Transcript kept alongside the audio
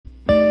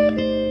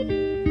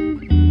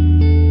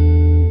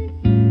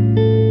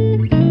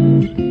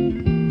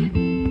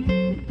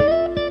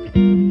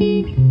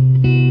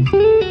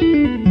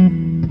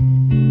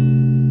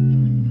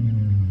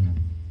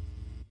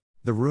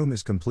room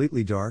is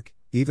completely dark,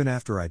 even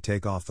after I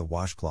take off the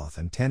washcloth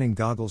and tanning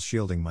goggles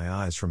shielding my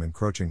eyes from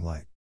encroaching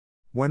light.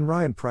 When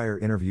Ryan Pryor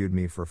interviewed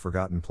me for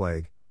Forgotten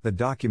Plague, the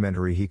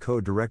documentary he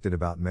co-directed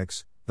about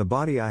Mix, the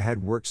body I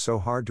had worked so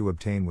hard to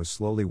obtain was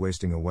slowly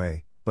wasting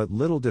away, but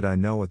little did I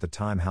know at the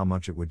time how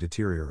much it would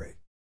deteriorate.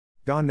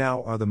 Gone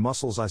now are the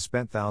muscles I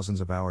spent thousands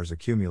of hours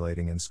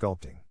accumulating and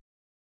sculpting.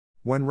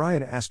 When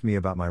Ryan asked me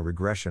about my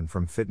regression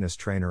from fitness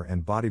trainer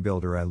and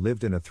bodybuilder, I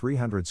lived in a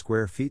 300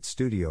 square feet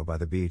studio by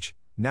the beach.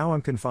 Now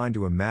I'm confined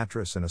to a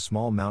mattress in a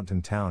small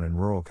mountain town in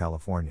rural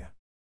California.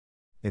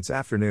 It's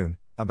afternoon,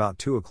 about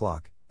 2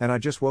 o'clock, and I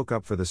just woke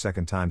up for the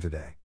second time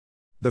today.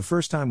 The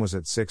first time was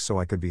at 6 so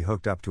I could be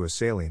hooked up to a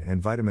saline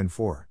and vitamin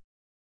 4.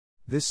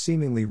 This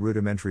seemingly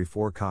rudimentary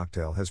 4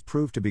 cocktail has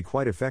proved to be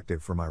quite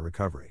effective for my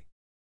recovery.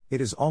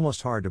 It is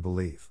almost hard to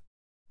believe.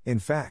 In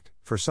fact,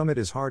 for some it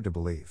is hard to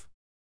believe.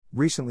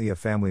 Recently a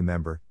family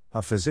member,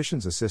 a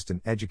physician's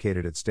assistant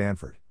educated at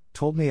Stanford,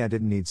 told me I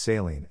didn't need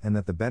saline and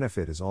that the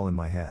benefit is all in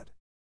my head.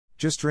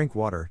 Just drink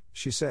water,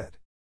 she said.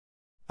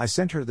 I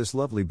sent her this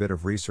lovely bit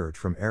of research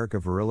from Erica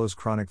Varillo's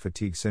Chronic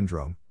Fatigue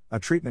Syndrome, a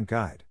treatment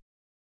guide.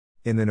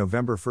 In the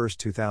November 1,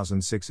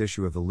 2006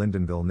 issue of the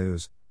Lyndonville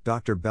News,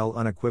 Dr. Bell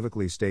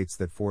unequivocally states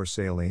that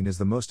 4-saline is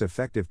the most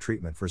effective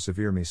treatment for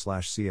severe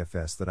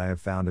ME/CFS that I have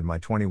found in my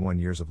 21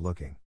 years of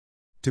looking.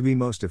 To be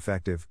most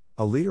effective,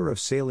 a liter of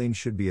saline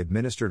should be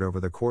administered over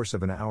the course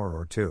of an hour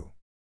or two.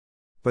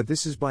 But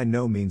this is by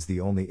no means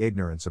the only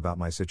ignorance about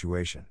my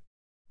situation.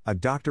 A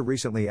doctor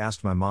recently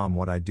asked my mom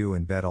what I do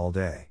in bed all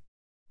day.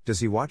 Does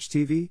he watch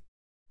TV?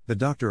 The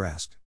doctor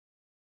asked.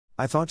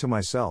 I thought to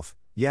myself,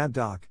 yeah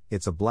doc,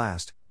 it's a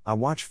blast, I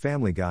watch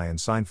Family Guy and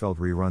Seinfeld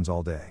reruns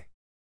all day.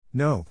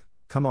 No,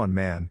 come on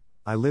man,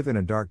 I live in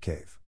a dark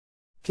cave.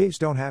 Caves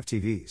don't have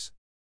TVs.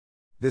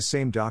 This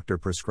same doctor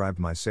prescribed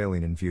my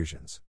saline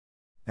infusions.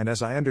 And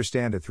as I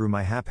understand it through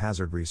my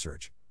haphazard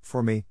research,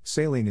 for me,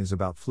 saline is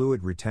about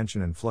fluid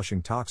retention and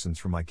flushing toxins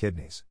from my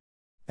kidneys.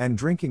 And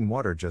drinking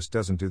water just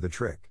doesn't do the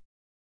trick.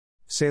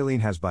 Saline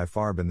has by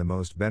far been the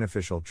most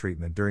beneficial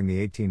treatment during the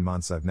 18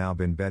 months I've now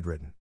been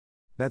bedridden.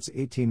 That's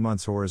 18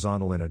 months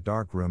horizontal in a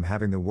dark room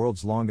having the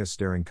world's longest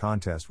staring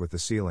contest with the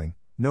ceiling,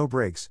 no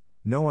breaks,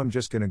 no I'm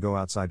just gonna go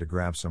outside to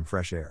grab some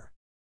fresh air.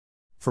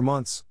 For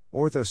months,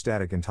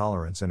 orthostatic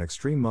intolerance and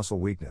extreme muscle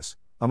weakness,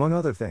 among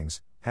other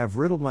things, have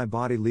riddled my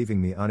body,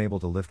 leaving me unable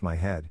to lift my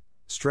head,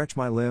 stretch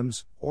my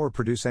limbs, or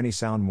produce any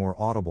sound more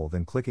audible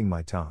than clicking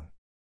my tongue.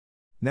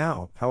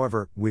 Now,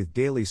 however, with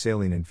daily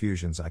saline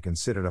infusions I can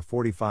sit at a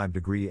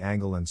 45-degree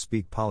angle and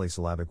speak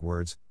polysyllabic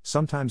words,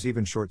 sometimes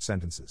even short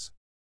sentences.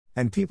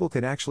 And people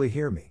can actually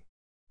hear me.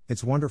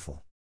 It's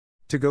wonderful.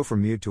 To go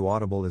from mute to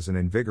audible is an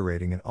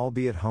invigorating and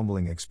albeit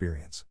humbling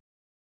experience.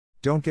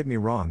 Don't get me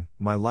wrong,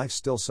 my life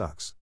still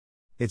sucks.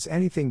 It's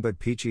anything but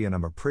peachy and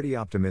I'm a pretty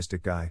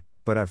optimistic guy,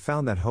 but I've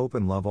found that hope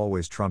and love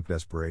always trump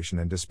desperation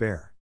and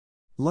despair.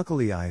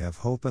 Luckily I have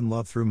hope and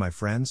love through my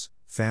friends,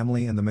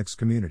 family and the mixed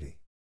community.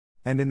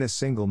 And in this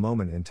single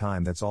moment in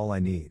time that's all I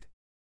need.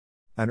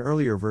 An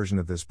earlier version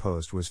of this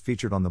post was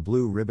featured on the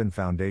Blue Ribbon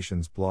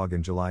Foundation's blog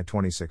in July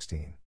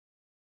 2016.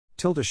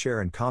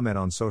 Share and comment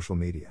on social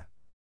media.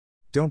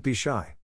 Don't be shy.